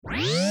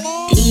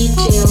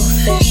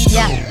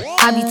Yeah,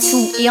 I be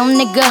too ill,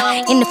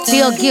 nigga. In the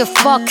field, give a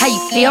fuck how you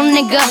feel,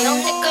 nigga.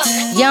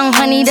 Young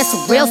honey, that's a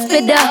real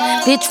spitter.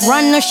 Bitch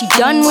run or she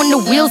done when the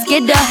wheels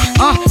get her.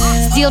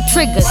 Steel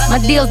triggers, my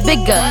deal's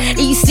bigger. If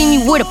you see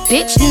me with a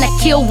bitch, then I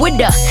kill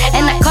with her.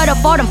 And I cut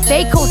off all them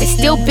fake hoes, they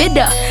still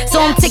bitter.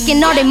 So I'm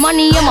taking all their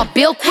money and my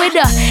bill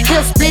quitter.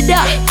 He'll split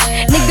up.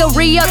 Nigga,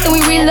 re-up, then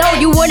we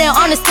reload. You wouldn't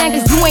understand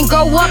cause you ain't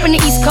grow up in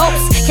the East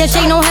Coast. Can't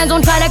shake no hands,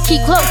 don't try to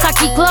keep close, I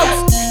keep close.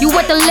 You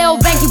at the little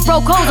bank, you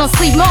broke hoes on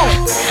sleep mode.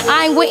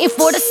 I ain't waiting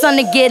for the sun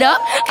to get up.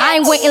 I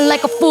ain't waiting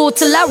like a fool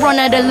till I run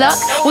out of luck.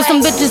 With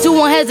some bitches who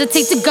won't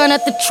hesitate to gun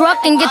at the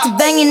truck and get to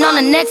banging on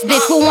the next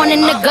bitch with one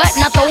in the gut,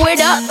 not throw it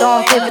up.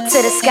 Throwing pivot to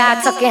the sky,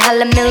 tucking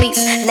hella millies.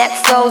 Neck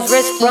froze,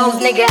 wrist froze,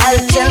 nigga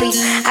hella chilly.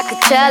 I could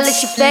tell if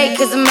she fake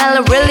cause I'm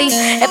hella really.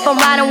 If I'm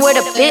riding with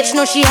a bitch,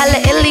 no she hella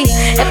illy.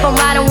 If I'm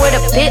riding with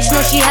a bitch, no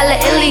she hella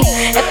illy.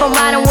 If I'm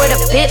riding with a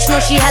bitch, no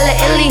she hella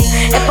illy.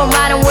 If I'm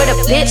riding with a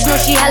bitch, no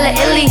she hella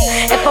illy.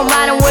 If I'm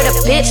riding with a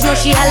bitch, no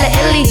she hella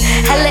illy.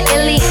 Hella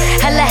illy,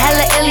 hella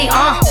illy,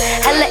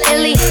 hella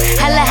illy,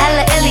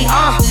 hella illy,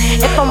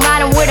 If I'm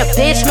riding with a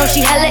bitch, no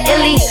she hella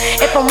illy.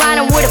 If I'm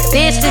riding with a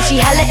bitch, then she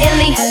hella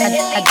illy.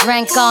 I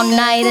drank all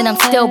night and I'm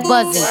still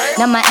buzzing.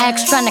 Now my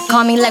ex tryna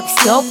call me like we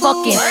still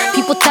fucking.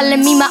 People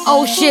telling me my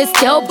old shit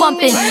still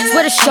bumping.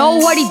 Swear the show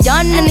already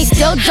done and they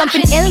still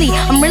jumping illy.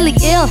 I'm really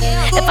ill.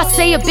 If I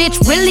say a bitch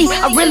really,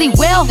 I really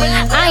will.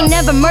 I ain't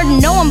never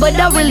murdered no one, but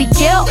I really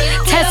kill.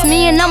 Test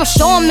me and I'ma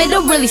show 'em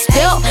it'll really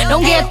spill.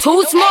 Don't get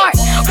too smart.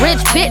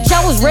 Rich bitch,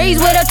 I was raised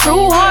with a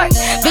true heart.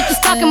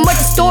 Bitches talking but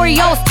the story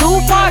all was two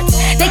parts.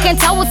 They can't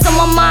tell what's on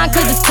my mind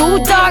cause it's too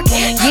dark.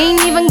 You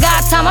ain't even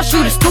got time, my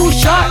shooter's too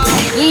sharp.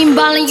 You ain't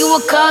ballin', you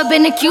a cub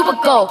in a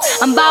cubicle.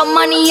 I'm about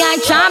money, I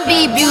ain't tryna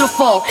be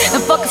beautiful.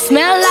 And fucking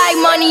smell like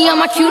money on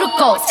my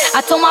cuticles.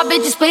 I told my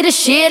bitches play the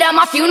shit at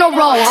my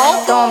funeral.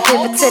 Throwing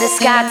pivot to the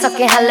sky,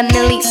 tucking hella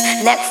millies.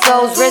 Neck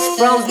froze, wrist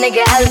froze,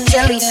 nigga hella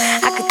chilly.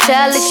 I could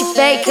tell if she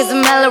fake cause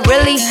I'm hella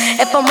really.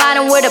 If I'm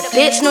riding with a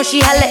bitch, no she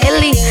hella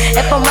illy.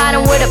 If I'm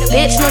riding with a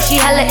bitch, no she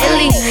hella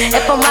illy.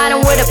 If I'm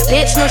riding with a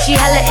bitch, no she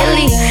hella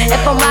illy.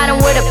 If I'm riding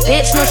with a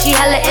bitch, no she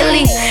hella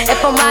illy.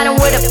 If I'm riding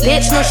with a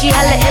bitch, no she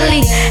hella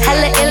illy.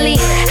 Hella illy,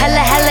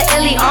 hella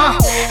illy,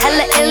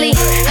 hella illy,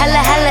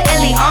 hella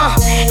illy,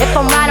 If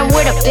I'm riding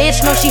with a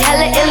bitch, no she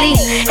hella illy.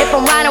 If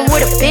I'm riding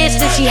with a bitch,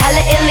 then she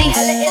hella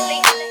illy.